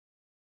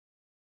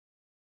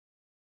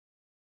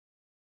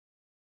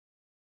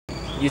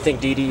You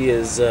think Didi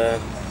is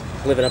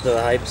living up to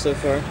the hype so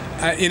far?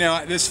 You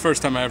know, this is the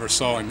first time I ever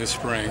saw him this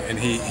spring, and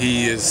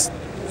he is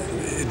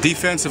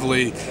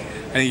defensively.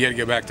 I think you got to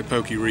go back to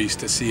Pokey Reese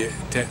to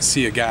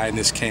see a guy in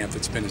this camp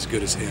that's been as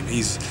good as him.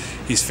 He's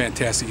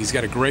fantastic. He's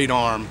got a great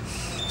arm.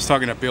 I was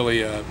talking to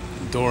Billy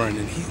Doran,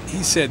 and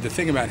he said the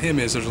thing about him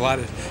is there's a lot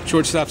of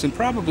shortstops, and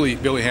probably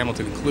Billy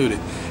Hamilton included,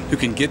 who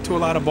can get to a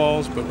lot of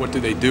balls, but what do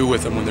they do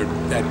with them when they're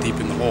that deep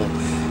in the hole?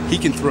 He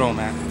can throw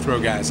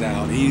guys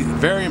out. He's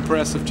very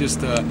impressive.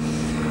 Just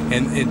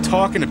and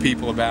talking to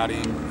people about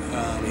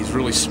him, he's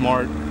really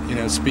smart. You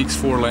know, speaks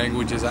 4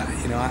 languages.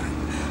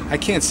 I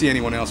can't see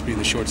anyone else being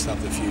the shortstop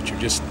of the future.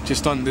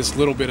 Just on this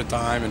little bit of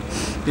time, and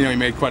you know, he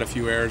made quite a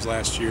few errors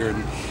last year,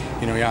 and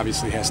you know, he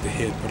obviously has to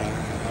hit. But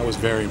I was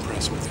very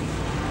impressed with him.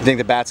 You think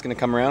the bat's going to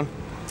come around?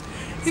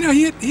 You know,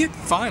 he hit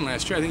fine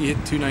last year. I think he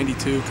hit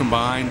 292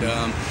 combined. You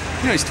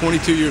know, he's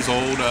 22 years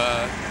old.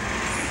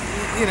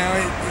 You know,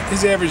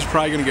 his average is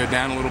probably going to go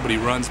down a little, but he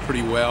runs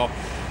pretty well.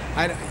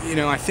 You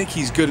know, I think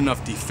he's good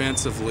enough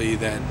defensively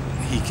that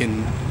he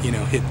can, you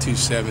know, hit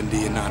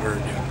 270 and not hurt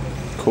you.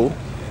 Cool.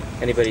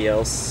 Anybody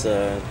else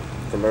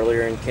from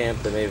earlier in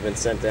camp that may have been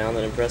sent down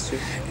that impressed you?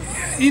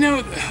 You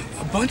know,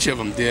 a bunch of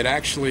them did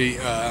actually.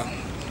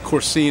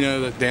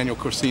 Daniel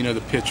Corsino,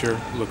 the pitcher,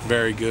 looked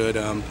very good.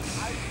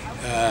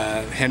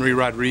 Henry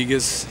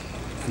Rodriguez,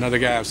 another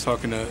guy I was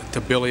talking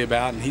to Billy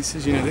about, and he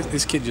says, you know,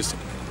 this kid just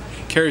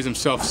carries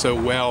himself so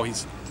well. He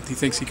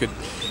thinks he could,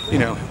 you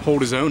know,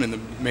 hold his own in the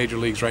major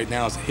leagues right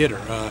now as a hitter.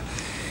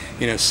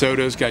 You know,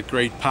 Soto's got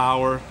great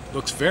power.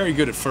 Looks very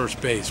good at first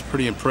base.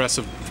 Pretty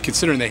impressive,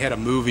 considering they had to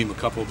move him a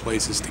couple of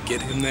places to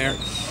get him there.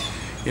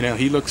 You know,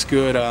 he looks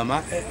good.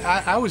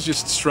 I was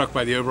just struck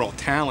by the overall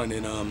talent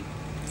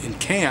in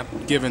camp,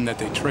 given that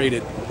they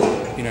traded,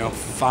 you know,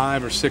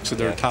 5 or 6 of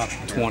their top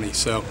 20.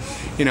 So,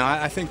 you know,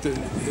 I think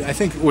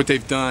what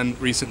they've done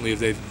recently is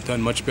they've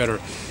done much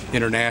better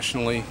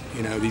internationally.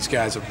 You know, these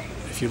guys are,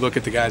 if you look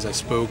at the guys I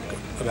spoke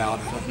about,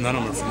 none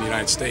of them are from the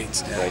United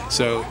States. Right.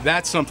 So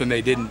that's something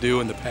they didn't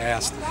do in the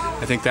past.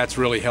 I think that's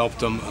really helped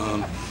them.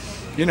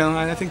 You know,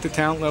 I think the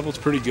talent level's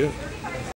pretty good.